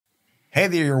Hey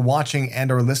there, you're watching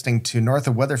and or listening to North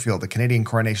of Weatherfield, the Canadian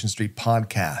Coronation Street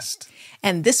podcast.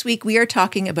 And this week we are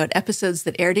talking about episodes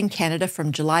that aired in Canada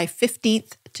from July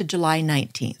 15th to July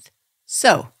 19th.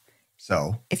 So,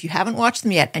 if you haven't watched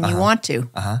them yet and you want to,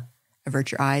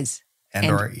 avert your eyes. And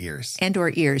or ears. And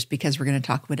or ears, because we're going to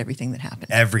talk about everything that happened.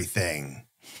 Everything.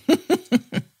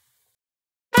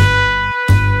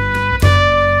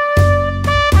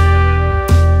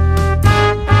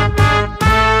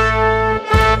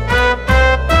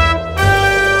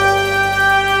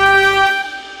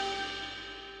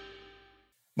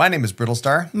 My name is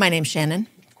Brittlestar. My name's Shannon.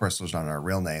 Of course, those aren't our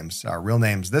real names. Our real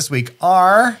names this week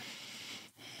are...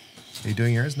 Are you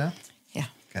doing yours now? Yeah.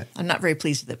 Okay. I'm not very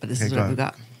pleased with it, but this is what we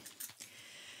got.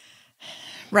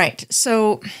 Right.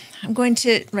 So I'm going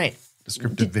to... Right.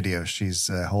 Descriptive video. She's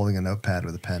holding a notepad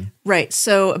with a pen. Right.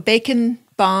 So a bacon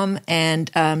bomb and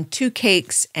 2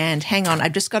 cakes. And hang on,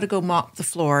 I've just got to go mop the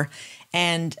floor.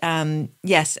 And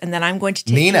yes, and then I'm going to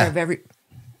take care of every...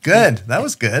 Good. That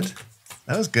was good.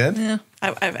 That was good. Yeah.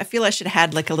 I feel I should have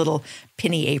had like a little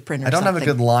penny apron or something. I don't have a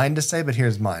good line to say, but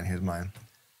here's mine.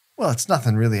 Well, it's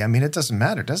nothing really. I mean, it doesn't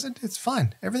matter, does it? It's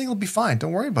fine. Everything will be fine.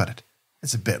 Don't worry about it.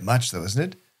 It's a bit much, though,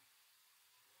 isn't it?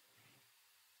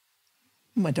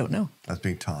 I don't know. I was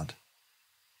being taught.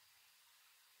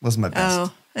 Wasn't my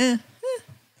best.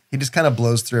 He just kind of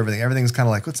blows through everything. Everything's kind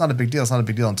of like, well, it's not a big deal. It's not a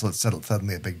big deal until it's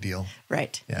suddenly a big deal.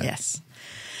 Right. Yeah. Yes.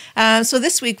 So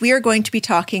this week we are going to be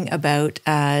talking about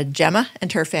Gemma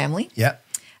and her family. Yeah.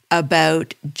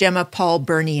 About Gemma, Paul,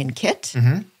 Bernie, and Kit.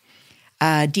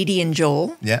 Mm-hmm. Dee-Dee and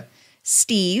Joel. Yeah.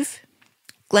 Steve.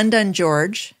 Glenda and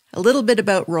George. A little bit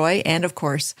about Roy. And, of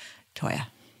course, Toyah.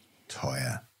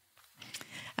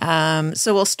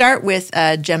 So we'll start with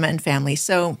Gemma and family.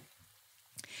 So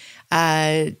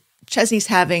Chesney's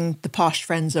having the posh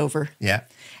friends over. Yeah.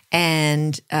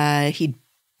 And he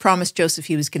promised Joseph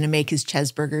he was going to make his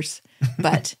cheeseburgers,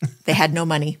 but they had no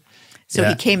money. So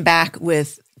he came back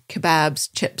with kebabs,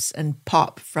 chips, and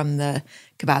pop from the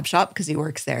kebab shop because he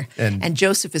works there. And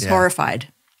Joseph is horrified.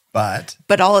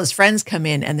 But all his friends come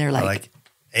in and they're like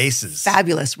aces.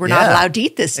 Fabulous. We're not allowed to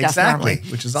eat this stuff normally.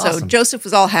 Which is awesome. So Joseph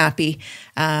was all happy.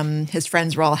 His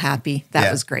friends were all happy.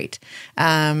 That was great.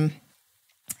 And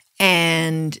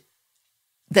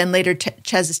then later,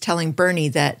 Ches is telling Bernie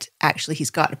that actually he's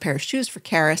got a pair of shoes for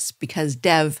Karis because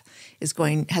Dev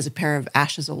has a pair of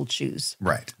Ash's old shoes.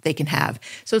 Right. They can have.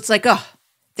 So it's like,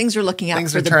 things are looking up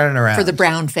turning around for the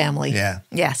Brown family. Yeah.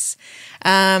 Yes.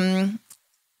 But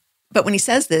when he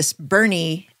says this,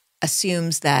 Bernie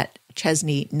assumes that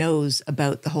Chesney knows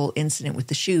about the whole incident with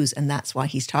the shoes, and that's why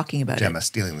he's talking about Gemma it.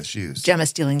 stealing the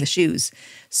shoes.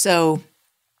 So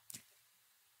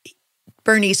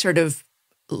Bernie sort of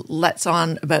lets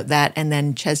on about that, and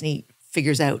then Chesney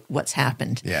figures out what's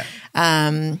happened. Yeah.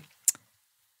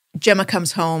 Gemma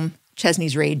comes home.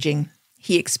 Chesney's raging.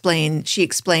 She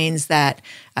explains that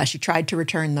she tried to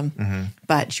return them,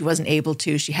 but she wasn't able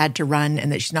to. She had to run,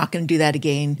 and that she's not going to do that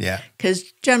again. Yeah.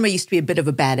 Because Gemma used to be a bit of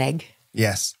a bad egg.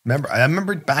 Yes. I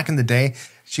remember back in the day,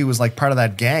 she was like part of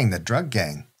that gang, that drug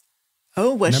gang.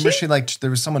 Oh, was she? Remember there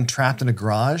was someone trapped in a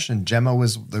garage, and Gemma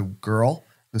was the girl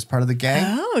who was part of the gang?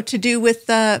 Oh, to do with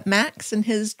Max and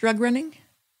his drug running?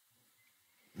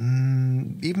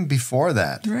 Even before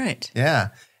that. Right. Yeah.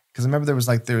 Because I remember there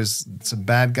was some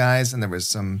bad guys,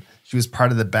 and she was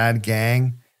part of the bad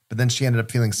gang, but then she ended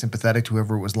up feeling sympathetic to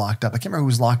whoever was locked up. I can't remember who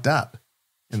was locked up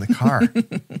in the car.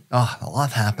 A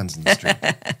lot happens in the street.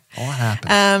 A lot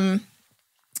happens.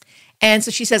 And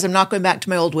so she says, I'm not going back to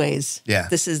my old ways. Yeah.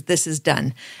 This is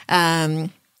done.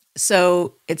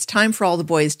 So it's time for all the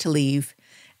boys to leave.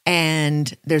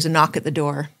 And there's a knock at the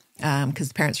door because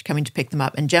the parents are coming to pick them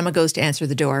up. And Gemma goes to answer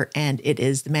the door, and it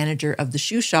is the manager of the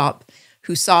shoe shop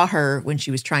who saw her when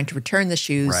she was trying to return the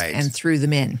shoes and threw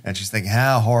them in. And she's thinking,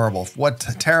 how horrible. What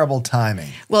terrible timing.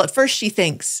 Well, at first she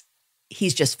thinks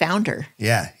he's just found her.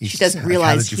 Yeah. She doesn't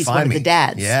realize he's one of the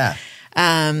dads. Yeah.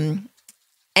 And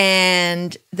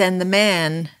then the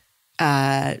man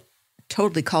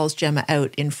totally calls Gemma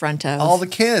out in front of all the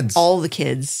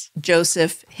kids.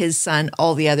 Joseph, his son,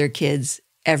 all the other kids,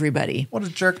 everybody. What a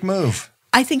jerk move.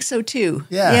 I think so too.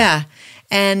 Yeah.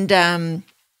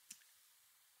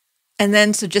 And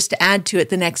then, so just to add to it,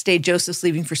 the next day, Joseph's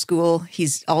leaving for school.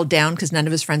 He's all down because none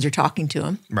of his friends are talking to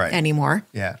him anymore.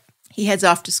 Yeah. He heads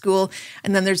off to school,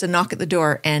 and then there's a knock at the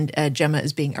door, and Gemma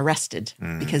is being arrested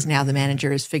because now the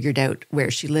manager has figured out where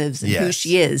she lives and who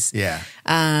she is. Yeah.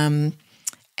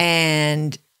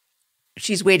 And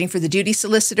she's waiting for the duty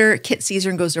solicitor. Kit sees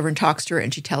her and goes over and talks to her,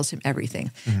 and she tells him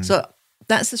everything. So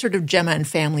that's the sort of Gemma and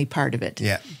family part of it.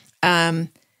 Yeah.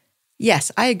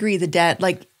 Yes, I agree. The dad,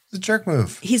 it's a jerk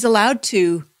move. He's allowed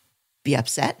to be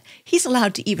upset. He's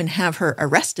allowed to even have her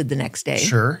arrested the next day.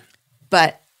 Sure.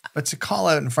 But to call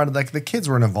out in front of, like, the kids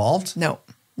weren't involved. No.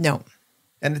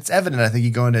 And it's evident, I think,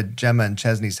 you go into Gemma and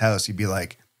Chesney's house, you'd be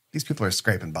like, these people are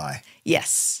scraping by.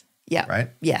 Yes. Yeah. Right?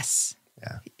 Yes.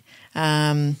 Yeah.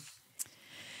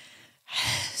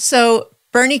 So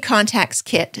Bernie contacts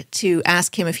Kit to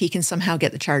ask him if he can somehow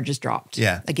get the charges dropped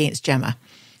against Gemma.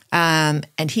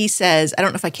 And he says, I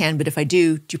don't know if I can, but if I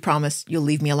do you promise you'll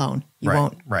leave me alone? You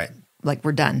won't. Right. Like,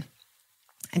 we're done.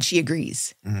 And she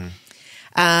agrees.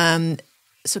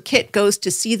 So Kit goes to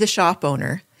see the shop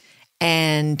owner,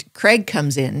 and Craig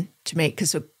comes in to make,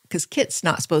 because Kit's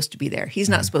not supposed to be there. He's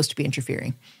not supposed to be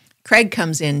interfering. Craig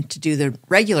comes in to do the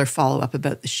regular follow-up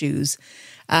about the shoes.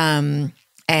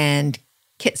 And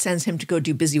Kit sends him to go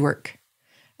do busy work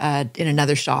in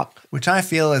another shop. Which I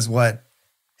feel is what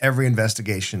every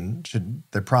investigation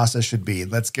the process should be.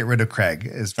 Let's get rid of Craig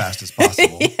as fast as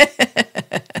possible.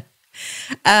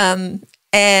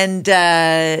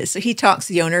 So he talks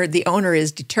to the owner. The owner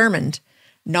is determined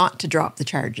not to drop the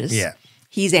charges. Yeah.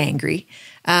 He's angry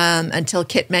until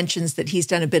Kit mentions that he's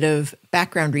done a bit of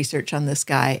background research on this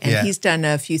guy, and he's done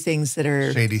a few things that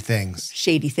are shady things.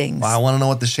 Well, I want to know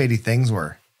what the shady things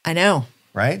were. I know.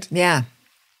 Right? Yeah.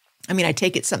 I mean, I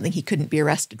take it something he couldn't be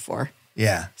arrested for.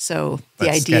 Yeah. So the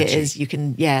idea is you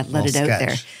can, let it out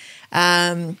there.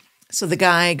 So the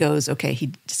guy goes, okay,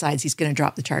 he decides he's going to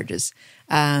drop the charges.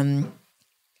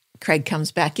 Craig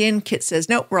comes back in. Kit says,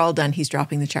 nope, we're all done. He's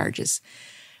dropping the charges.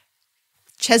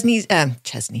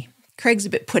 Craig's a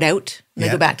bit put out when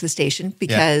they go back to the station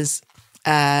because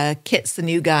Kit's the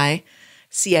new guy,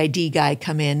 CID guy,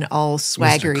 come in all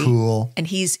swaggery. Mr. Cool. And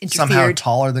he's interfered. Somehow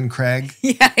taller than Craig.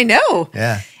 Yeah, I know.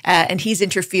 Yeah. And he's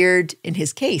interfered in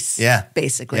his case. Yeah.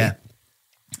 Basically. Yeah.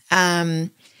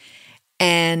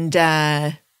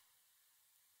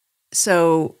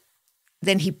 So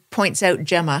then he points out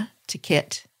Gemma to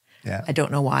Kit. Yeah. I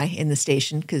don't know why, in the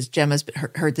station, because Gemma's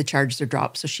heard the charges are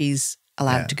dropped, so she's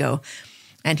allowed to go.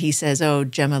 And he says, oh,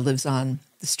 Gemma lives on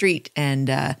the street,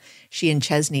 and she and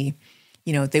Chesney,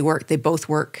 they both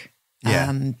work.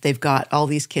 Yeah. They've got all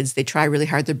these kids. They try really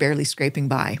hard. They're barely scraping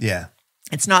by. Yeah.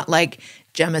 It's not like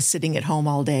Gemma's sitting at home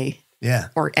all day. Yeah.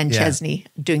 And Chesney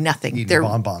doing nothing. Eating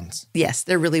bonbons. Yes,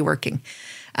 they're really working.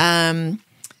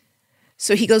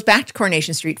 So he goes back to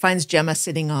Coronation Street, finds Gemma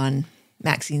sitting on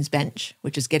Maxine's bench,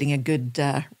 which is getting a good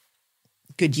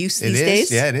use these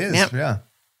days. Yeah, it is. Yep.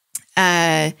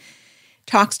 Yeah.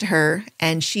 Talks to her,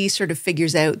 and she sort of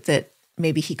figures out that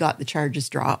maybe he got the charges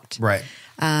dropped. Right.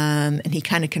 And he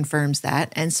kind of confirms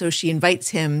that. And so she invites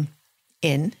him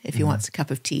in if he wants a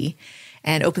cup of tea,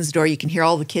 and opens the door. You can hear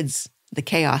all the kids, the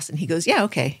chaos. And he goes, yeah,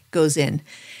 okay, goes in.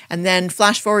 And then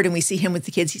flash forward, and we see him with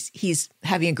the kids. He's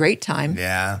having a great time.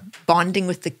 Yeah. Bonding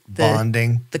with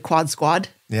the quad squad.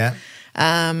 Yeah.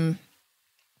 And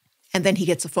then he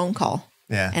gets a phone call.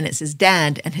 Yeah. And it's his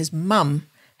dad, and his mum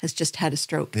has just had a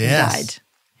stroke and died.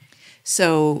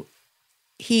 So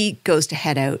he goes to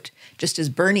head out just as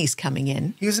Bernie's coming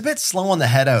in. He was a bit slow on the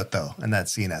head out, though, in that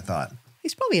scene, I thought.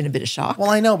 He's probably in a bit of shock.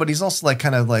 Well, I know, but he's also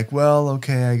kind of like, well,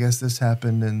 okay, I guess this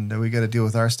happened, and we got to deal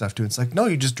with our stuff, too. It's like, no,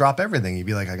 you just drop everything. You'd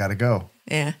be like, I got to go.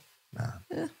 Yeah. Nah.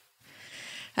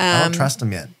 I don't trust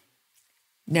him yet.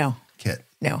 No. Kit.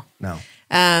 No.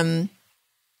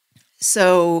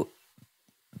 So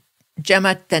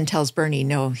Gemma then tells Bernie,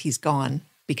 no, he's gone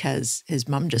because his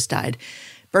mom just died.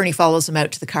 Bernie follows him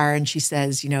out to the car, and she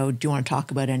says, do you want to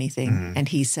talk about anything? And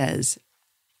he says,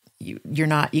 you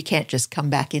can't just come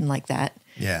back in like that.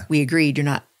 Yeah. We agreed, you're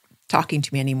not talking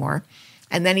to me anymore.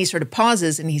 And then he sort of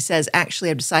pauses, and he says, actually,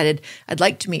 I've decided I'd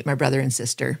like to meet my brother and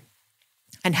sister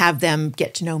and have them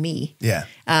get to know me. Yeah.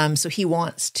 So he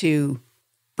wants to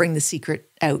bring the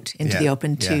secret out into the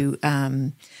open to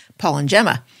Paul and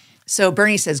Gemma. So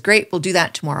Bernie says, great, we'll do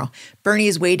that tomorrow. Bernie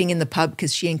is waiting in the pub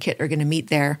because she and Kit are going to meet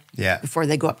there before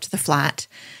they go up to the flat.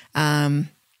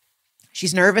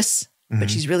 She's nervous, but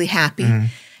she's really happy.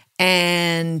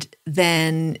 And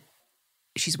then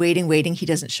she's waiting. He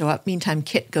doesn't show up. Meantime,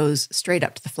 Kit goes straight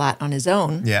up to the flat on his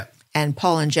own. Yeah. And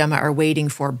Paul and Gemma are waiting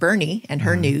for Bernie and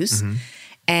her news.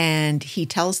 And he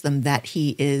tells them that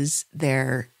he is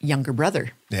their younger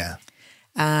brother. Yeah.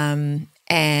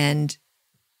 And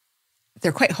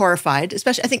they're quite horrified,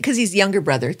 especially, I think, because he's the younger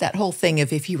brother. That whole thing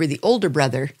of if he were the older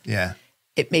brother,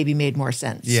 it maybe made more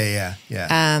sense. Yeah.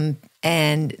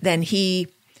 And then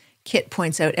Kit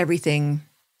points out everything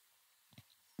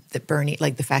that Bernie,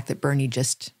 like the fact that Bernie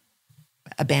just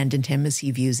abandoned him as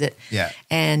he views it. Yeah.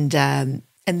 And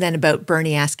then about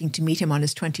Bernie asking to meet him on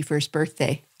his 21st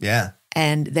birthday. Yeah.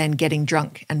 And then getting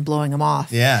drunk and blowing him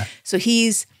off. Yeah. So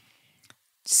he's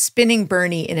spinning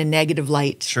Bernie in a negative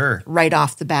light. Sure. Right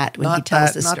off the bat when he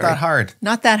tells the story. Not that hard.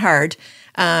 Not that hard.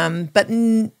 But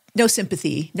no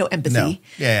sympathy, no empathy.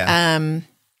 No. Yeah.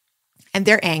 And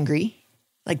they're angry.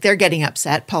 Like they're getting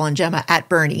upset, Paul and Gemma, at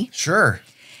Bernie. Sure.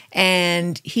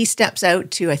 And he steps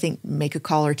out to, I think, make a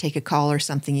call or take a call or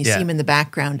something. You see him in the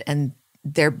background and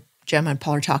Gemma and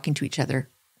Paul are talking to each other,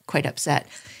 quite upset.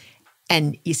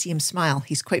 And you see him smile.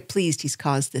 He's quite pleased he's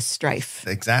caused this strife.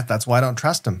 Exactly. That's why I don't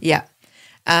trust him. Yeah.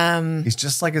 He's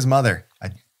just like his mother.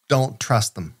 I don't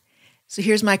trust them. So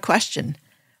here's my question.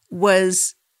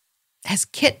 Has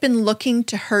Kit been looking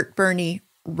to hurt Bernie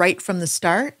right from the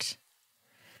start?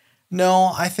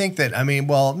 No, I think that,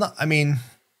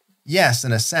 yes,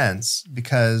 in a sense,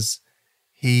 because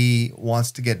he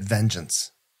wants to get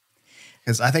vengeance.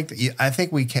 Because I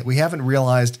think we haven't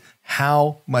realized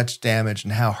how much damage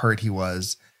and how hurt he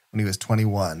was when he was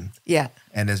 21. Yeah.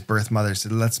 And his birth mother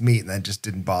said, let's meet, and then just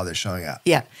didn't bother showing up.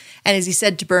 Yeah. And as he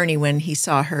said to Bernie when he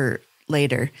saw her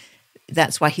later,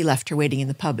 that's why he left her waiting in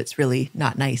the pub. It's really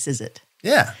not nice, is it?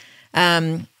 Yeah.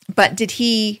 But did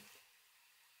he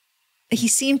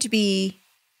seemed to be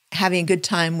having a good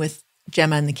time with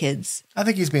Gemma and the kids. I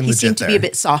think he's been legit He seemed to be a there.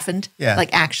 bit softened,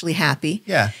 like actually happy.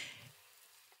 Yeah.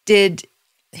 Did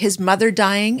his mother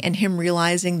dying and him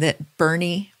realizing that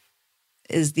Bernie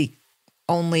is the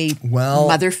only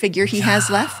mother figure he has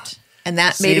left, and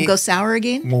that made him go sour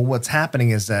again? Well, what's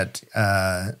happening is that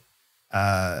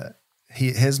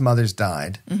his mother's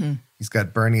died. Mm-hmm. He's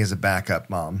got Bernie as a backup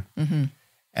mom. Mm-hmm.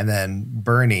 And then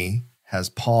Bernie has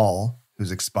Paul,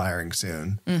 who's expiring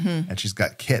soon. Mm-hmm. And she's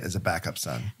got Kit as a backup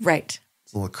son. Right.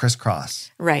 It's a little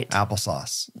crisscross. Right.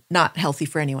 Applesauce. Not healthy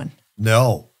for anyone.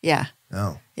 No. Yeah.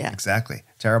 No. Yeah. Exactly.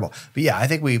 Terrible. But yeah, I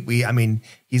think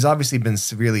he's obviously been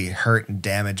severely hurt and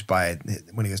damaged by it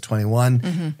when he was 21,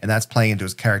 mm-hmm. and that's playing into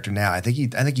his character now. I think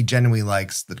he genuinely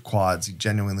likes the quads. He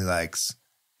genuinely likes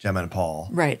Gemma and Paul.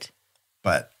 Right.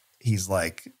 But he's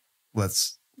like,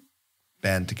 let's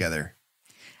band together.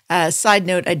 Side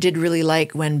note, I did really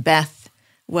like when Beth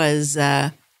was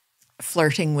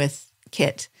flirting with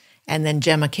Kit, and then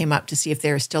Gemma came up to see if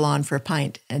they were still on for a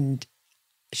pint, and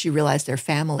she realized they're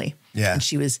family. Yeah. And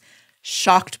she was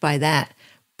shocked by that.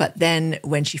 But then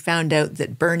when she found out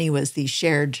that Bernie was the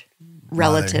shared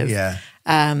relative,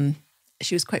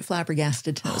 she was quite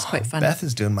flabbergasted. It was quite funny. Beth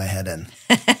is doing my head in.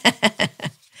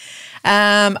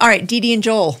 All right, Dee-Dee and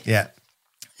Joel. Yeah.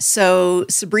 So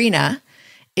Sabrina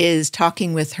is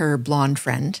talking with her blonde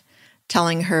friend,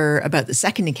 telling her about the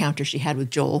second encounter she had with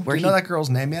Joel. Do you know that girl's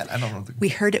name yet? I don't know. We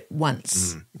heard it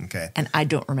once. Okay. And I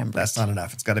don't remember That's not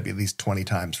enough. It's got to be at least 20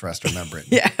 times for us to remember it.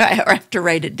 Yeah, I have to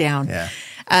write it down. Yeah.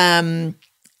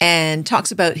 And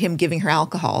talks about him giving her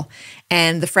alcohol.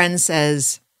 And the friend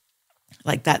says,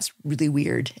 like, that's really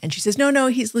weird. And she says, no,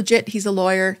 he's legit. He's a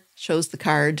lawyer. Shows the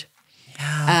card.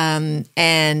 Yeah.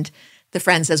 And the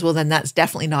friend says, well, then that's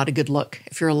definitely not a good look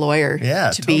if you're a lawyer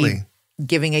to be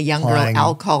giving a young girl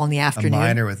alcohol in the afternoon. A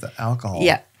minor with alcohol.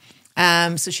 Yeah.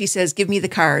 So she says, give me the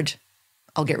card.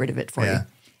 I'll get rid of it for you.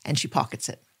 And she pockets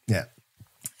it.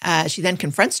 Yeah. She then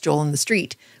confronts Joel in the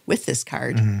street with this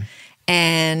card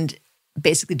and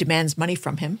basically demands money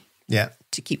from him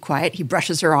to keep quiet. He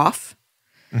brushes her off.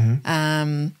 Mm-hmm.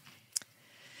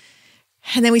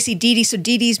 And then we see Dee-Dee. So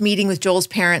Dee-Dee's meeting with Joel's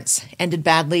parents ended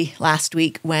badly last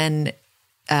week when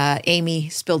Amy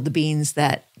spilled the beans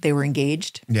that they were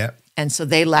engaged. Yeah. And so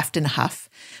they left in a huff.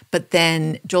 But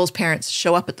then Joel's parents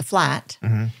show up at the flat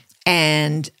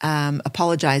and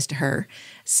apologize to her,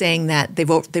 saying that they've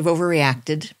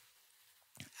overreacted.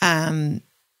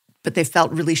 But they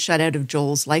felt really shut out of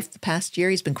Joel's life the past year.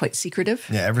 He's been quite secretive.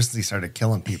 Yeah, ever since he started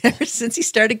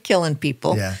killing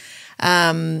people. Yeah.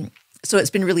 So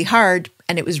it's been really hard,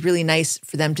 and it was really nice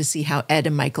for them to see how Ed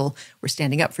and Michael were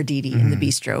standing up for Dee-Dee in the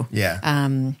bistro. Yeah.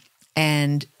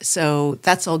 And so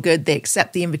that's all good. They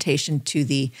accept the invitation to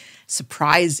the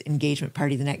surprise engagement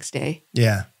party the next day.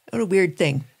 Yeah. What a weird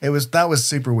thing. That was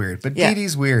super weird. But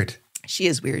Dee-Dee's weird. She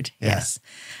is weird. Yeah.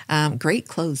 Yes. Great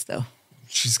clothes, though.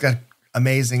 She's got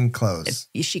amazing clothes.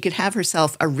 She could have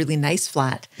herself a really nice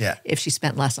flat if she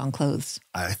spent less on clothes.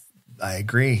 I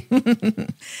agree.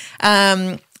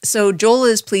 So Joel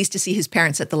is pleased to see his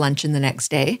parents at the luncheon the next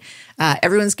day.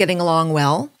 Everyone's getting along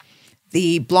well.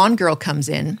 The blonde girl comes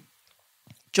in.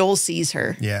 Joel sees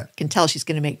her. Yeah. Can tell she's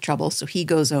going to make trouble, so he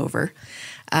goes over.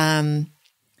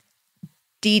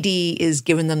 Dee-Dee is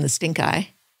giving them the stink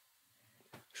eye.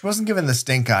 She wasn't given the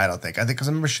stink eye, I don't think. I think because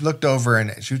I remember she looked over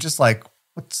and she was just like,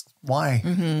 why?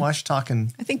 Mm-hmm. Why is she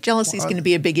talking? I think jealousy is going to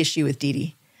be a big issue with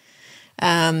Dee-Dee.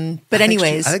 But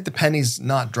anyways. I think the penny's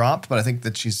not dropped, but I think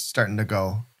that she's starting to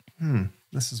go,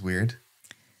 this is weird.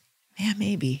 Yeah,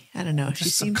 maybe. I don't know.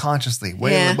 Just subconsciously,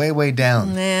 way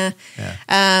down.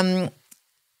 Yeah.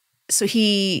 So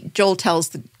Joel tells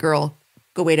the girl,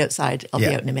 go wait outside. I'll be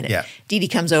out in a minute. Yeah. Dee-Dee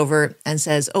comes over and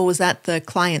says, oh, was that the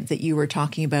client that you were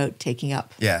talking about taking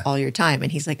up all your time?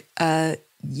 And he's like,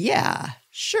 yeah,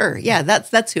 sure. Yeah,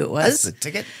 that's who it was. That's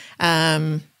the ticket.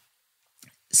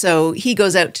 So he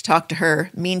goes out to talk to her.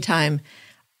 Meantime,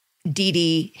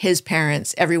 Dee-Dee, his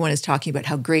parents, everyone is talking about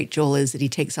how great Joel is, that he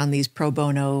takes on these pro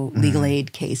bono legal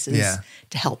aid cases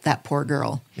to help that poor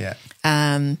girl. Yeah.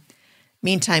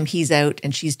 Meantime, he's out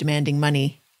and she's demanding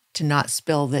money to not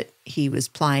spill that he was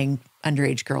plying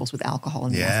underage girls with alcohol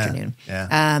in the afternoon.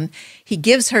 Yeah. He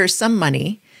gives her some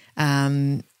money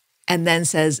and then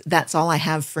says, that's all I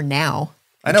have for now.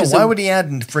 I know. Why would he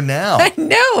add for now? I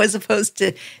know, as opposed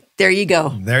to, there you go.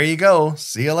 There you go.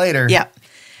 See you later. Yeah.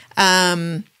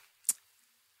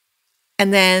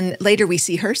 And then later we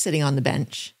see her sitting on the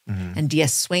bench and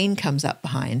D.S. Swain comes up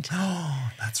behind.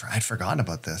 Oh, that's right. I'd forgotten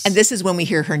about this. And this is when we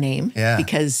hear her name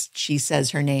because she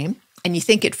says her name. And you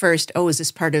think at first, oh, is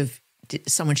this part of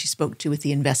someone she spoke to with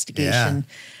the investigation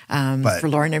for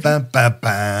Laura and everything?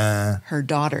 Her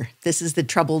daughter. This is the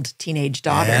troubled teenage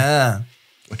daughter. Yeah.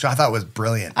 Which I thought was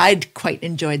brilliant. I'd quite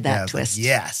enjoyed that twist. Like,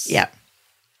 yes. Yeah.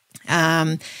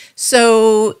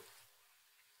 So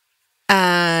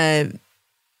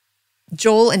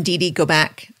Joel and Dee-Dee go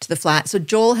back to the flat. So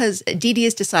Dee-Dee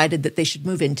has decided that they should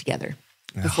move in together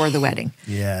before the wedding.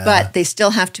 Yeah. But they still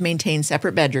have to maintain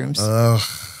separate bedrooms. Ugh.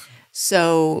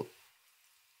 So,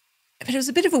 but it was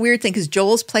a bit of a weird thing because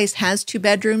Joel's place has 2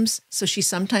 bedrooms, so she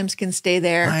sometimes can stay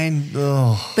there.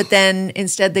 But then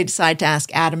instead they decide to ask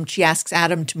Adam. She asks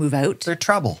Adam to move out. They're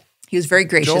trouble. He was very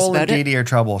gracious Joel about and Dee-Dee are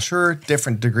trouble. Sure,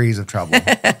 different degrees of trouble.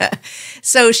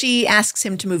 So she asks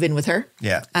him to move in with her.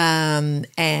 Yeah.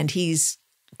 And he's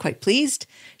quite pleased.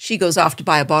 She goes off to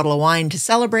buy a bottle of wine to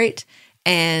celebrate.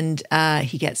 And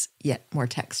he gets yet more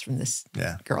texts from this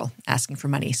girl asking for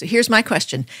money. So here's my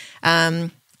question.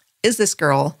 Is this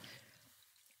girl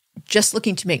just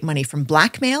looking to make money from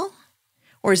blackmail?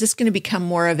 Or is this going to become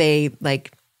more of a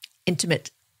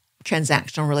intimate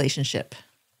transactional relationship?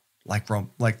 Like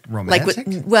romantic?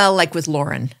 Like with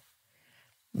Lauren.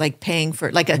 Like paying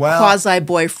for, like a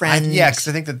quasi-boyfriend. Because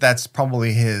I think that's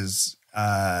probably his...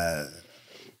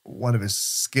 one of his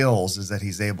skills is that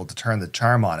he's able to turn the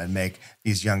charm on and make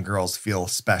these young girls feel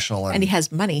special. And he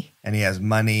has money. And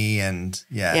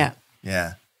yeah.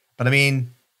 But I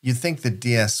mean, you'd think that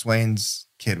D.S. Swain's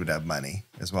kid would have money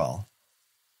as well.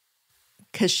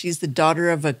 Because she's the daughter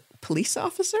of a police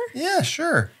officer? Yeah,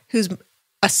 sure. Who's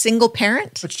a single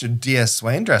parent? Which D.S.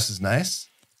 Swain dresses nice.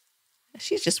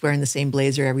 She's just wearing the same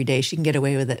blazer every day. She can get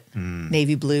away with it.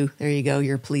 Navy blue. There you go.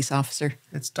 You're a police officer.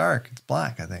 It's dark. It's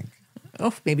black, I think.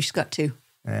 Oh, maybe she's got 2.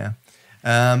 Yeah.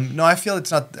 No, I feel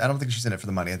it's not. I don't think she's in it for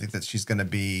the money. I think that she's going to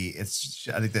be.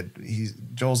 I think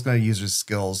that Joel's going to use his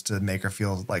skills to make her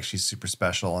feel like she's super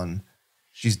special and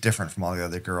she's different from all the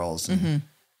other girls, and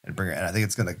bring her. And I think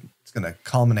it's going to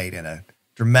culminate in a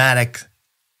dramatic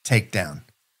takedown.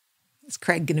 Is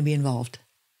Craig going to be involved?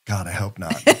 God, I hope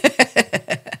not.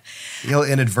 He'll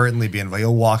inadvertently be involved.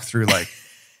 He'll walk through like,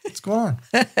 what's going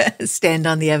on? Stand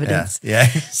on the evidence. Yeah,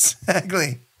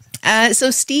 exactly. So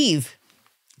Steve.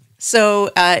 So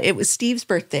it was Steve's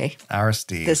birthday. Our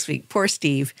Steve. This week. Poor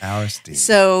Steve. Our Steve.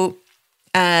 So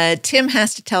Tim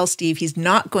has to tell Steve he's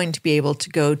not going to be able to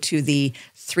go to the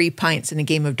 3 pints and a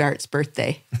game of darts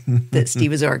birthday that Steve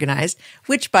has organized,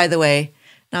 which, by the way,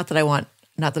 not that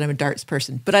I'm a darts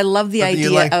person, but I love the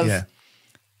idea of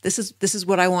this is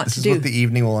what I want to do. This is what the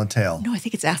evening will entail. No, I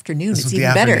think it's afternoon. It's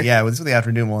even better. Yeah, this is what the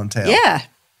afternoon will entail. Yeah.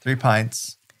 3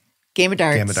 pints. Game of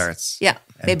darts. Yeah.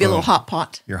 Maybe a little hot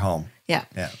pot. You're home. Yeah.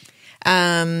 Yeah.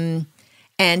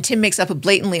 And Tim makes up a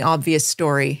blatantly obvious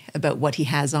story about what he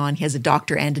has on. He has a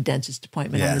doctor and a dentist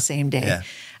appointment on the same day.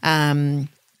 Yeah.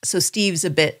 So Steve's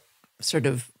a bit sort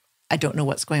of, I don't know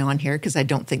what's going on here because I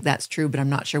don't think that's true, but I'm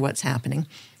not sure what's happening.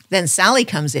 Then Sally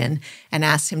comes in and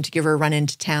asks him to give her a run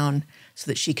into town so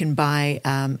that she can buy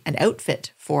an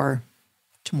outfit for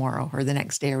tomorrow or the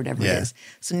next day or whatever it is.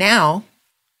 So now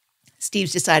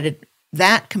Steve's decided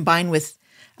that combined with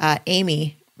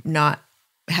Amy not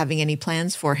having any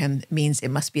plans for him means it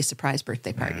must be a surprise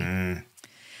birthday party.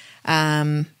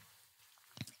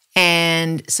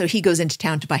 And so he goes into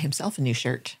town to buy himself a new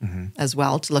shirt as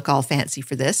well to look all fancy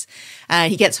for this.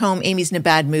 He gets home. Amy's in a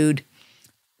bad mood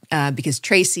because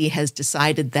Tracy has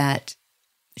decided that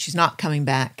she's not coming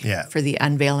back for the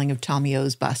unveiling of Tommy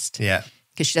O's bust. Yeah.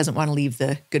 Because she doesn't want to leave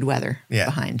the good weather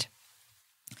behind.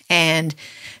 And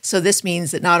so this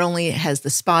means that not only has the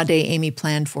spa day Amy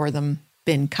planned for them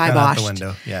been kiboshed. Out the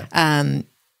window. Yeah.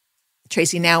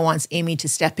 Tracy now wants Amy to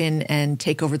step in and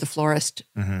take over the florist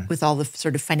with all the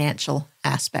sort of financial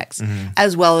aspects,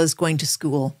 as well as going to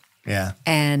school. Yeah.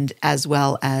 And as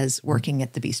well as working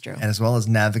at the bistro. And as well as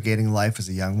navigating life as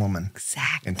a young woman.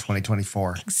 Exactly. In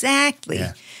 2024. Exactly.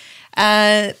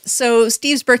 Yeah. So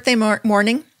Steve's birthday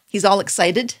morning, he's all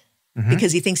excited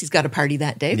because he thinks he's got a party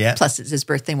that day. Yeah. Plus it's his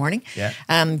birthday morning. Yeah.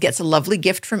 Gets a lovely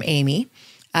gift from Amy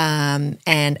and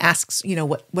asks,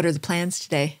 what are the plans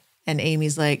today? And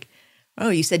Amy's like, oh,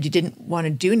 you said you didn't want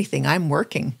to do anything. I'm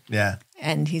working. Yeah.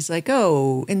 And he's like,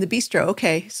 oh, in the bistro.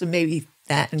 Okay. So maybe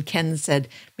that. And Ken said,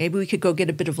 maybe we could go get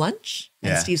a bit of lunch.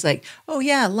 And Steve's like, oh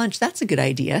yeah, lunch. That's a good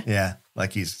idea. Yeah.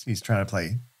 Like he's trying to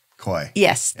play coy.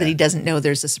 Yes. That he doesn't know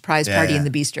there's a surprise party in the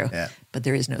bistro. Yeah. But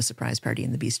there is no surprise party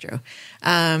in the bistro.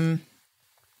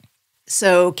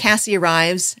 So Cassie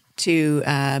arrives to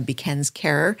be Ken's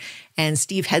carer, and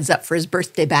Steve heads up for his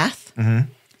birthday bath,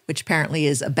 which apparently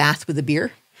is a bath with a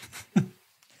beer.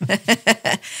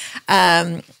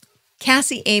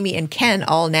 Cassie, Amy, and Ken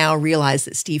all now realize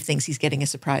that Steve thinks he's getting a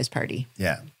surprise party.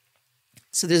 Yeah.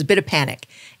 So there's a bit of panic.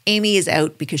 Amy is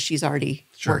out because she's already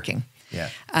working. Yeah.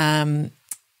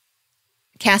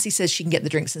 Cassie says she can get the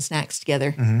drinks and snacks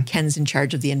together. Ken's in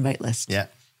charge of the invite list. Yeah.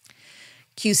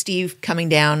 Cue Steve coming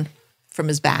down from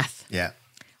his bath. Yeah.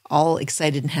 All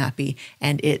excited and happy.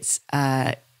 And it's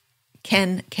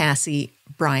Ken, Cassie,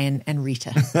 Brian, and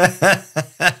Rita.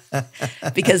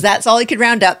 Because that's all he could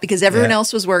round up because everyone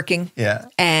else was working. Yeah.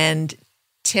 And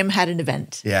Tim had an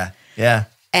event. Yeah. Yeah.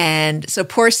 And so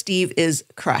poor Steve is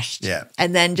crushed. Yeah.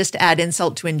 And then just to add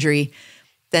insult to injury,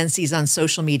 then sees on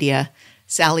social media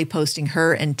Sally posting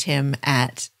her and Tim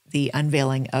at the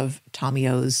unveiling of Tommy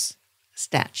O's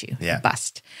statue,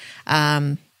 bust.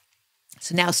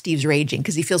 So now Steve's raging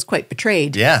because he feels quite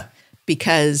betrayed. Yeah.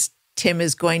 Because Tim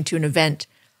is going to an event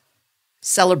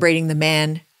celebrating the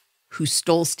man who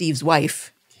stole Steve's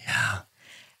wife. Yeah.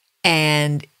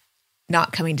 And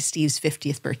not coming to Steve's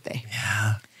 50th birthday.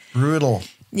 Yeah. Brutal.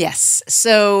 Yes.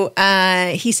 So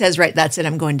he says, right, that's it.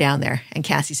 I'm going down there. And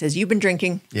Cassie says, you've been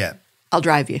drinking. Yeah. I'll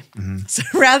drive you. So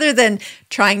rather than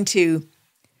trying to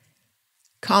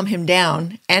calm him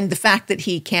down, and the fact that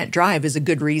he can't drive is a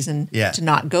good reason to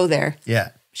not go there. Yeah.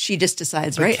 She just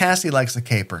decides, But right? Cassie likes a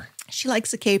caper. She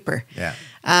likes a caper. Yeah.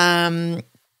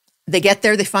 They get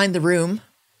there. They find the room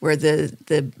where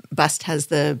the bust has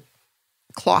the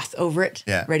cloth over it,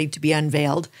 ready to be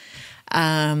unveiled.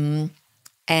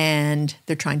 And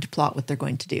they're trying to plot what they're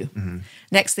going to do.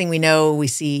 Next thing we know, we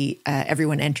see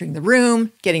everyone entering the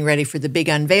room, getting ready for the big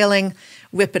unveiling,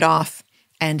 whip it off,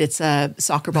 and it's a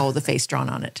soccer ball with a face drawn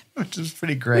on it. Which is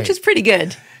pretty great. Which is pretty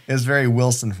good. It was very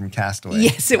Wilson from Castaway.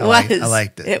 Yes, it was. I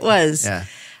liked it. It was. Yeah.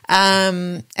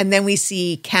 And then we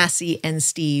see Cassie and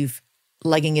Steve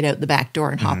legging it out the back door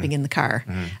and hopping in the car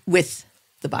with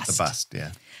the bust. The bust,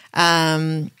 yeah.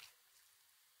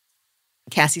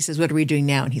 Cassie says, what are we doing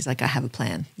now? And he's like, I have a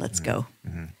plan. Let's go.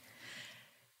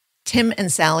 Tim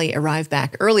and Sally arrive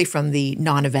back early from the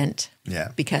non-event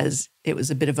because it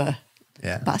was a bit of a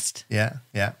bust. Yeah,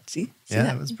 yeah. See yeah,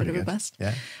 that? It was pretty bit good. of a bust.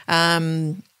 Yeah.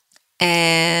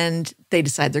 And they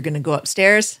decide they're going to go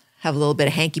upstairs, have a little bit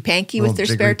of hanky-panky with their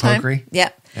spare time. Yeah.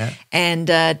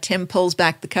 And Tim pulls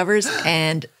back the covers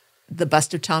and the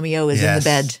bust of Tommy O is in the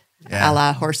bed, a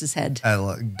la horse's head.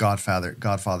 Godfather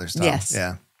style. Yes.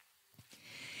 Yeah.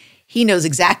 He knows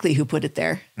exactly who put it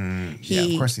there.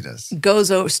 Of course he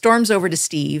does. Storms over to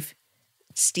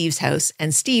Steve's house,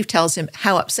 and Steve tells him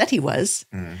how upset he was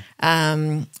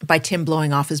by Tim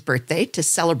blowing off his birthday to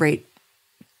celebrate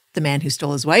the man who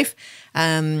stole his wife.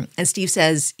 And Steve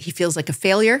says he feels like a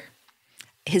failure.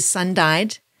 His son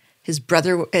died. His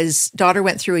daughter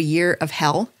went through a year of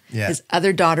hell. Yeah. His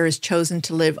other daughter has chosen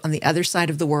to live on the other side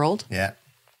of the world. Yeah.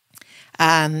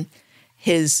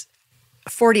 His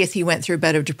 40th, he went through a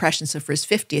bout of depression. So for his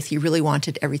 50th, he really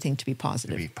wanted everything to be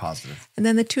positive. And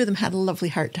then the two of them had a lovely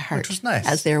heart-to-heart. Which was nice.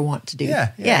 As they wont to do.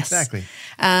 Yeah, yes. Exactly.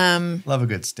 Love a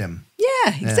good stim.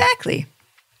 Yeah, exactly.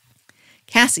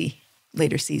 Cassie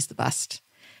later sees the bust,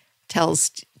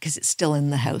 because it's still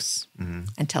in the house,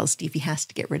 and tells Steve he has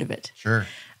to get rid of it. Sure.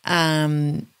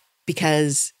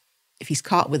 Because if he's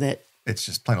caught with it, it's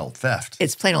just plain old theft.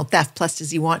 It's plain old theft. Plus, does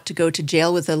he want to go to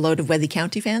jail with a load of Wethy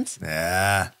County fans?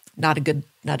 Yeah. Not a good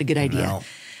idea.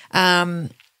 No.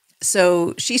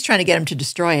 So she's trying to get him to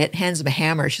destroy it, hands him a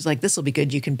hammer. She's like, this will be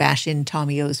good. You can bash in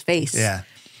Tommy O's face. Yeah.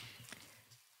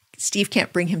 Steve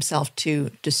can't bring himself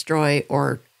to destroy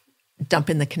or dump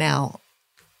in the canal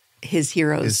his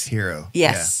heroes. His hero.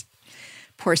 Yes. Yeah.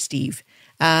 Poor Steve.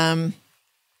 So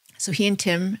he and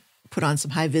Tim put on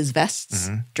some high-vis vests,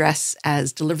 dress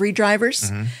as delivery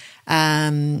drivers.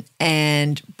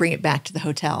 and bring it back to the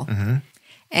hotel.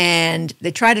 And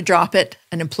they try to drop it.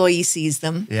 An employee sees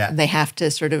them. Yeah. They have to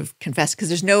sort of confess because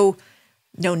there's no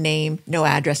name, no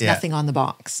address, nothing on the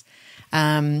box.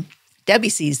 Debbie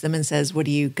sees them and says, "What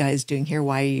are you guys doing here?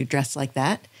 Why are you dressed like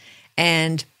that?"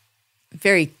 And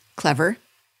very clever,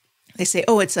 they say,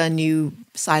 "Oh, it's a new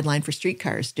sideline for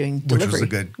streetcars doing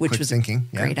delivery." Which was thinking.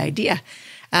 Yeah. Great idea.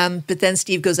 But then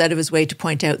Steve goes out of his way to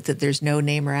point out that there's no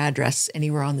name or address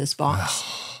anywhere on this box.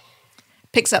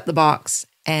 Picks up the box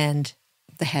and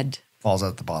the head falls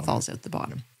out the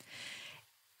bottom.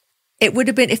 It would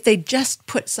have been, if they just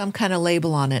put some kind of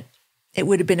label on it, it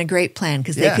would have been a great plan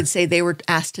because they could say they were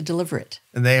asked to deliver it.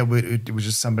 And it was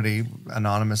just somebody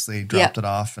anonymously dropped it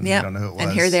off and they don't know who it was.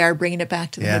 And here they are bringing it back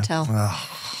to the hotel.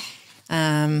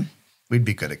 We'd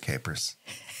be good at capers.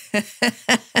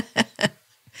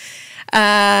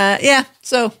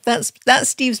 So that's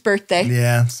Steve's birthday.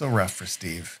 Yeah, so rough for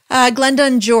Steve. Glenda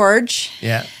and George.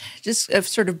 Yeah. Just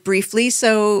sort of briefly.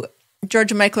 So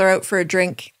George and Michael are out for a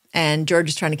drink, and George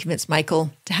is trying to convince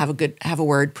Michael to have a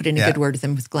word, put in a good word with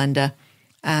him with Glenda.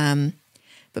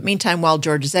 But meantime, while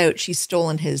George is out, she's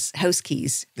stolen his house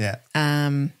keys. Yeah.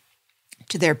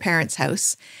 To their parents'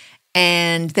 house.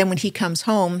 And then when he comes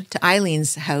home to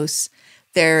Eileen's house,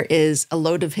 there is a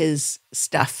load of his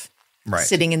stuff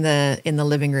sitting in the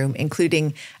living room,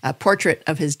 including a portrait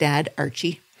of his dad,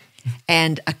 Archie,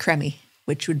 and a cremie,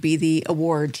 which would be the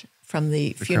award from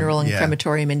the funeral and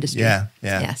crematorium industry. Yeah.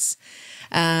 Yes.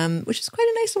 Which is quite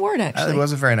a nice award, actually. It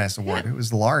was a very nice award. Yeah. It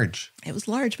was large. It was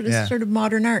large, but it's sort of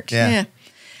modern art. Yeah.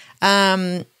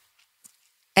 And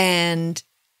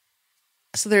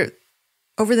so they're,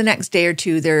 over the next day or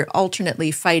two, they're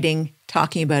alternately fighting,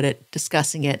 talking about it,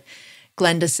 discussing it.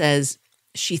 Glenda says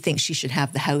she thinks she should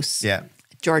have the house. Yeah.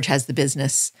 George has the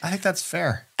business. I think that's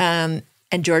fair. And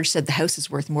George said the house is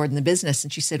worth more than the business.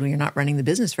 And she said, well, you're not running the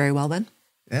business very well then.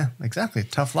 Yeah, exactly.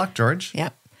 Tough luck, George.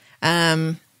 Yeah.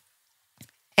 And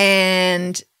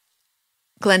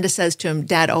Glenda says to him,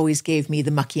 Dad always gave me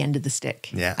the mucky end of the stick.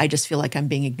 Yeah. I just feel like I'm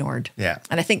being ignored. Yeah.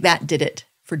 And I think that did it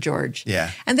for George.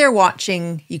 Yeah. And they're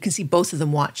watching, you can see both of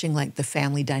them watching like the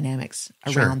family dynamics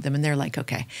around them. And they're like,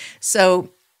 okay. So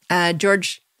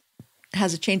George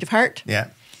has a change of heart. Yeah.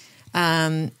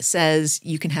 Says,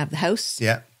 you can have the house.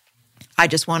 Yeah. I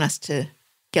just want us to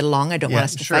get along. I don't want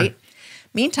us to fight.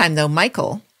 Meantime, though,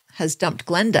 Michael has dumped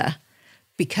Glenda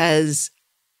because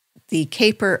the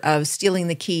caper of stealing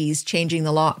the keys, changing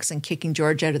the locks, and kicking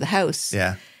George out of the house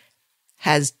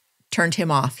has turned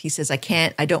him off. He says, I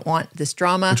don't want this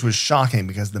drama. Which was shocking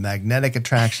because the magnetic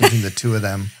attraction between the two of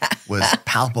them was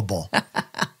palpable.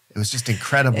 It was just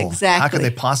incredible. Exactly. How could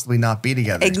they possibly not be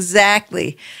together?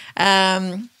 Exactly.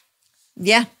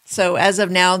 Yeah. So as of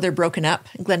now, they're broken up.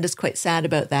 Glenda's quite sad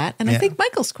about that. And I think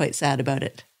Michael's quite sad about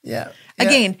it. Yeah.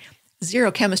 Again,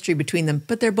 zero chemistry between them,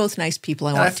 but they're both nice people.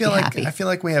 I want to be happy. I feel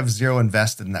like we have zero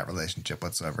invested in that relationship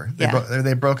whatsoever.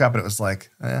 They broke up and it was like,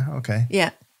 okay.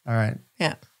 Yeah. All right.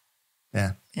 Yeah.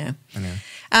 Yeah. Yeah. Anyway.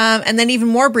 And then even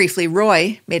more briefly,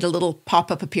 Roy made a little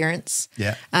pop-up appearance.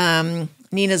 Yeah.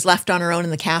 Nina's left on her own in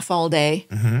the cafe all day.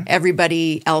 Mm-hmm.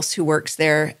 Everybody else who works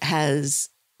there has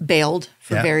bailed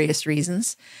for various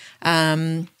reasons.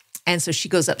 And so she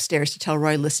goes upstairs to tell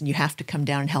Roy, listen, you have to come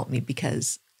down and help me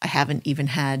because I haven't even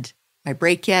had my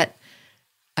break yet.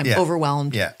 I'm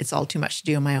overwhelmed. Yeah. It's all too much to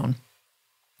do on my own.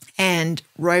 And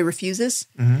Roy refuses,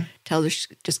 tells her she's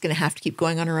just going to have to keep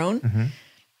going on her own. Mm-hmm.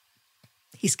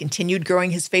 He's continued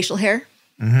growing his facial hair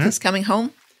since coming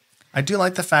home. I do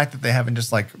like the fact that they haven't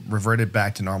just like reverted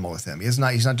back to normal with him. He's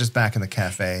not just back in the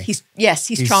cafe. He's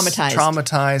traumatized.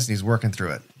 Traumatized and he's working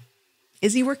through it.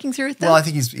 Is he working through it though? Well, I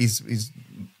think he's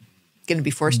going to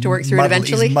be forced to work through it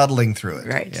eventually. He's muddling through it.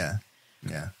 Right. Yeah.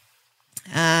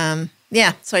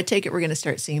 Yeah. So I take it we're going to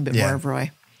start seeing a bit more of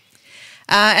Roy.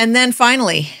 And then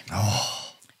finally,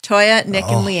 Toyah, Nick,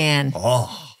 and Leanne.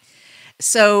 Oh.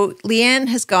 So Leanne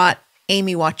has got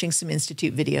Amy watching some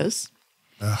Institute videos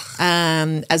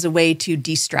as a way to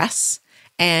de-stress.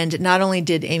 And not only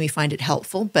did Amy find it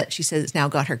helpful, but she says it's now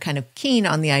got her kind of keen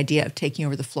on the idea of taking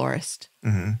over the florist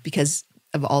because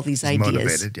of all these ideas.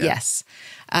 Motivated, yeah. Yes.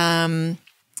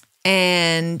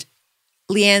 And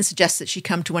Leanne suggests that she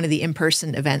come to one of the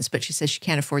in-person events, but she says she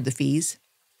can't afford the fees.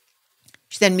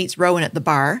 She then meets Rowan at the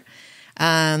bar.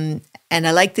 And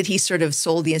I like that he sort of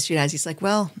sold the Institute as he's like,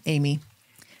 well, Amy,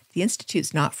 the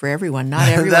Institute's not for everyone. Not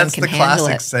everyone can handle it. That's the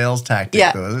classic sales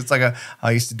tactic, though. It's like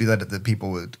I used to do that at the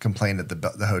people would complain at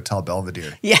the Hotel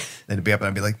Belvedere. Yeah. They'd be up and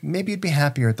I'd be like, maybe you'd be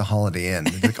happier at the Holiday Inn.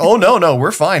 They'd be like, oh, no,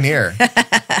 we're fine here.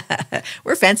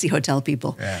 We're fancy hotel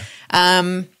people.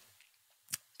 Yeah.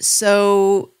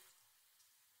 So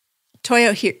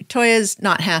Toya's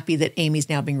not happy that Amy's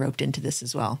now being roped into this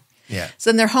as well. Yeah. So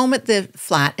then they're home at the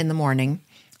flat in the morning,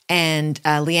 and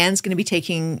Leanne's going to be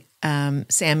taking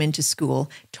Sam into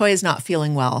school. Toya's not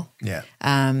feeling well. Yeah.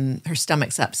 Her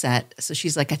stomach's upset. So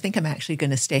she's like, I think I'm actually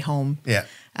going to stay home. Yeah.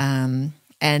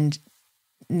 And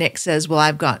Nick says, well,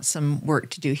 I've got some work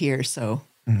to do here. So,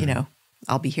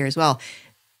 I'll be here as well.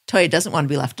 Toyah doesn't want to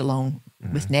be left alone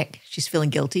with Nick. She's feeling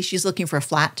guilty. She's looking for a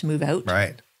flat to move out.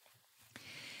 Right.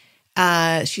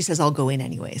 She says, I'll go in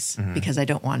anyways because I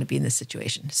don't want to be in this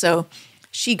situation. So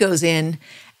she goes in,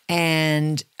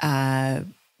 and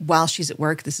while she's at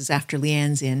work, this is after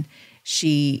Leanne's in,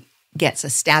 she gets a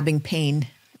stabbing pain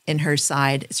in her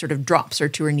side. It sort of drops her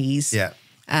to her knees. Yeah.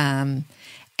 And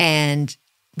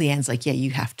Leanne's like, yeah,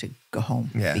 you have to go home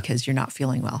because you're not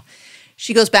feeling well.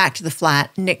 She goes back to the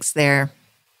flat. Nick's there.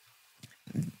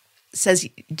 Says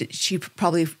she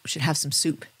probably should have some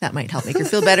soup. That might help make her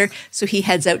feel better. So he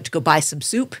heads out to go buy some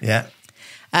soup. Yeah.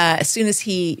 As soon as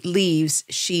he leaves,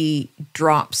 she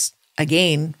drops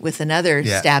again with another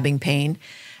stabbing pain.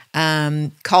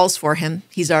 Calls for him.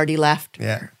 He's already left.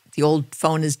 Yeah. The old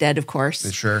phone is dead, of course.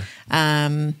 Sure.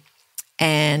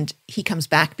 And he comes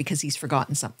back because he's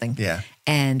forgotten something. Yeah.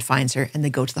 And finds her, and they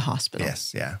go to the hospital.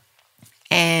 Yes. Yeah.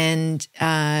 And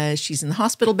she's in the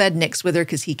hospital bed. Nick's with her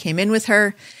because he came in with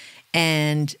her.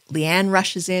 And Leanne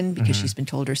rushes in because she's been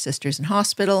told her sister's in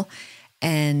hospital.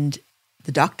 And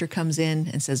the doctor comes in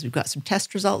and says, we've got some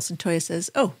test results. And Toyah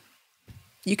says, oh,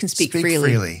 you can speak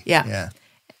freely. Yeah. Yeah.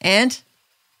 And?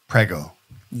 Prego.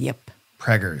 Yep.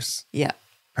 Preggers. Yep.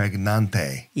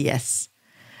 Pregnante. Yes.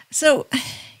 So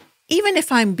even if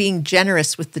I'm being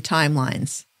generous with the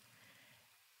timelines,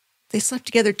 they slept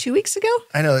together 2 weeks ago?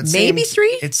 I know. Maybe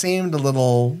 3? It seemed a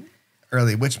little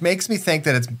early, which makes me think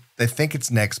that they think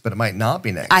it's Nick's, but it might not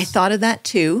be Nick's. I thought of that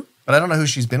too. But I don't know who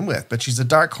she's been with, but she's a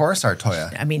dark horse, our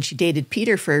Toyah. I mean, she dated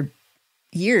Peter for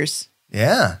years.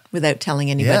 Yeah. Without telling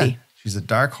anybody. Yeah. She's a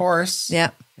dark horse.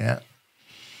 Yeah. Yeah.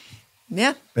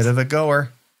 Yeah. Bit of a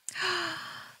goer.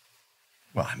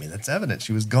 Well, I mean, that's evident.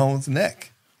 She was going with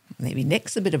Nick. Maybe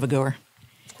Nick's a bit of a goer.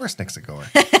 Of course Nick's a goer.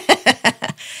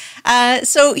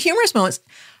 So humorous moments.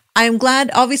 I'm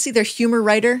glad, obviously, their humor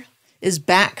writer is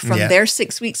back from their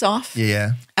 6 weeks off.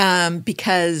 Yeah.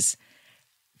 Because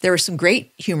there were some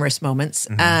great humorous moments.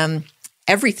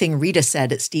 Everything Rita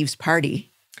said at Steve's party.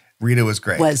 Rita was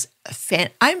great. Was a fan.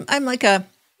 I'm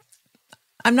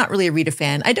not really a Rita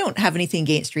fan. I don't have anything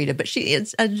against Rita, but she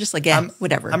is just like,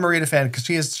 whatever. I'm a Rita fan because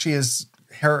she is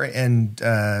her and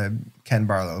Ken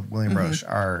Barlow, William Roche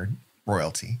are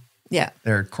royalty. Yeah.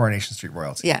 They're Coronation Street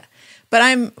royalty. Yeah. But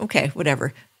I'm okay,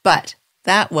 whatever. But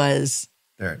that was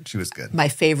she was good. My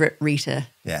favorite Rita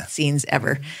scenes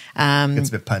ever. Gets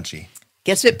a bit punchy.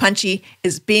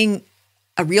 Is being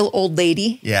a real old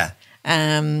lady. Yeah.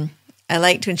 I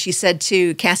liked when she said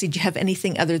to Cassie, do you have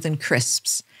anything other than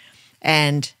crisps?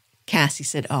 And Cassie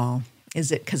said, oh,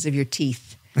 is it because of your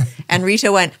teeth? And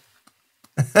Rita went,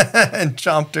 and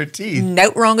chomped her teeth.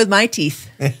 Nothing wrong with my teeth,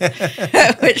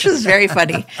 which was very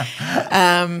funny.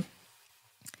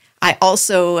 I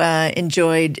also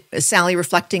enjoyed Sally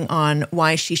reflecting on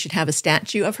why she should have a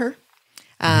statue of her.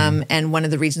 And one of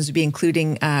the reasons would be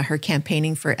including her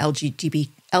campaigning for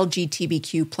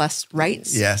LGBTQ plus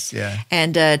rights. Yes, yeah.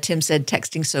 And Tim said,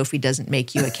 texting Sophie doesn't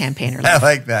make you a campaigner. I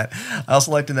like that. I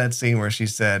also liked in that scene where she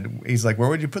said, he's like, where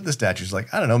would you put the statue? She's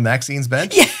like, I don't know, Maxine's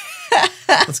bench? Yeah.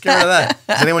 Let's get rid of that.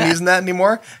 Is anyone using that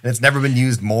anymore? And it's never been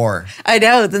used more. I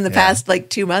know, than the past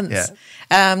 2 months.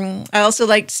 Yeah. I also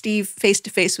liked Steve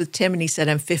face-to-face with Tim, and he said,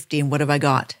 I'm 50, and what have I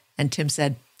got? And Tim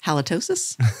said,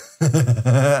 halitosis.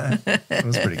 It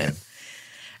was pretty good.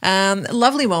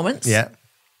 Lovely moments. Yeah.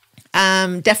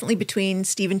 Definitely between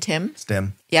Steve and Tim.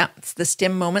 Stim. Yeah, it's the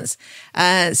Stim moments.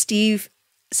 Steve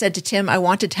said to Tim, I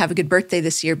wanted to have a good birthday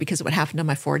this year because of what happened on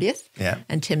my 40th. Yeah.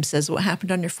 And Tim says, what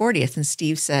happened on your 40th? And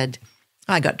Steve said,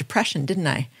 I got depression, didn't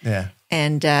I? Yeah.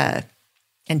 And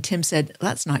Tim said,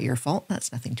 that's not your fault.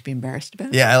 That's nothing to be embarrassed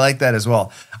about. Yeah, I like that as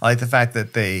well. I like the fact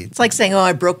that It's like saying,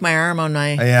 I broke my arm on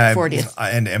my 40th.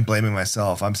 And blaming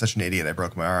myself. I'm such an idiot. I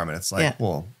broke my arm. And it's like,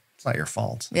 well, it's not your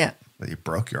fault. Yeah. That you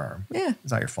broke your arm. Yeah.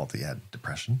 It's not your fault that you had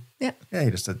depression. Yeah. Yeah,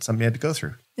 you just had something you had to go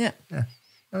through. Yeah. Yeah.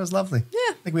 That was lovely. Yeah.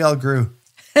 I think we all grew.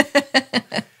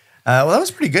 Well, that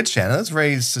was pretty good, Shannon. That was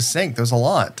very succinct. There was a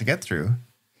lot to get through.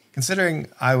 Considering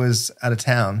I was out of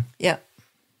town. Yeah.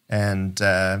 And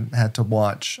had to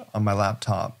watch on my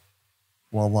laptop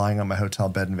while lying on my hotel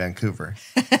bed in Vancouver,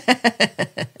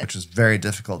 which was very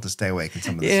difficult to stay awake in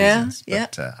some of the seasons.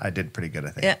 But I did pretty good, I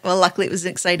think. Yeah, well, luckily it was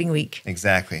an exciting week.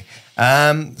 Exactly.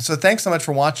 So thanks so much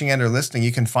for watching and or listening.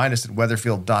 You can find us at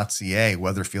weatherfield.ca,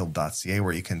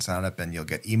 where you can sign up and you'll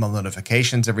get email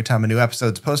notifications every time a new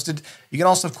episode's posted. You can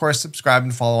also, of course, subscribe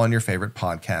and follow on your favorite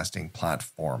podcasting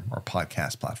platform or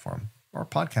podcast platform or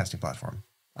podcasting platform,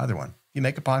 either one. You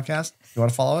make a podcast, you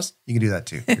want to follow us, you can do that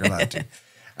too. You're allowed to.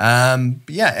 And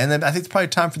then I think it's probably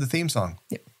time for the theme song.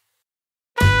 Yep.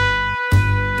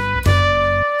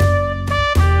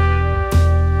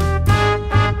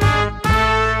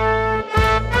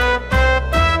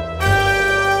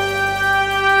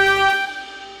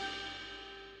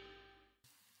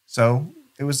 So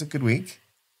it was a good week.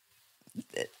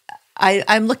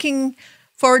 I'm looking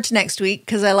forward to next week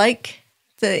because I like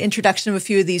the introduction of a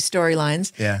few of these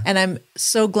storylines. Yeah. And I'm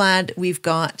so glad we've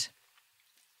got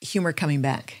humor coming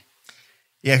back.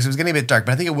 Yeah, because it was getting a bit dark,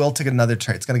 but I think it will take another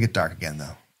turn. It's going to get dark again,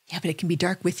 though. Yeah, but it can be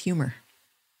dark with humor.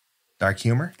 Dark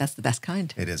humor? That's the best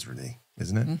kind. It is really,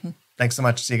 isn't it? Mm-hmm. Thanks so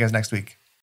much. See you guys next week.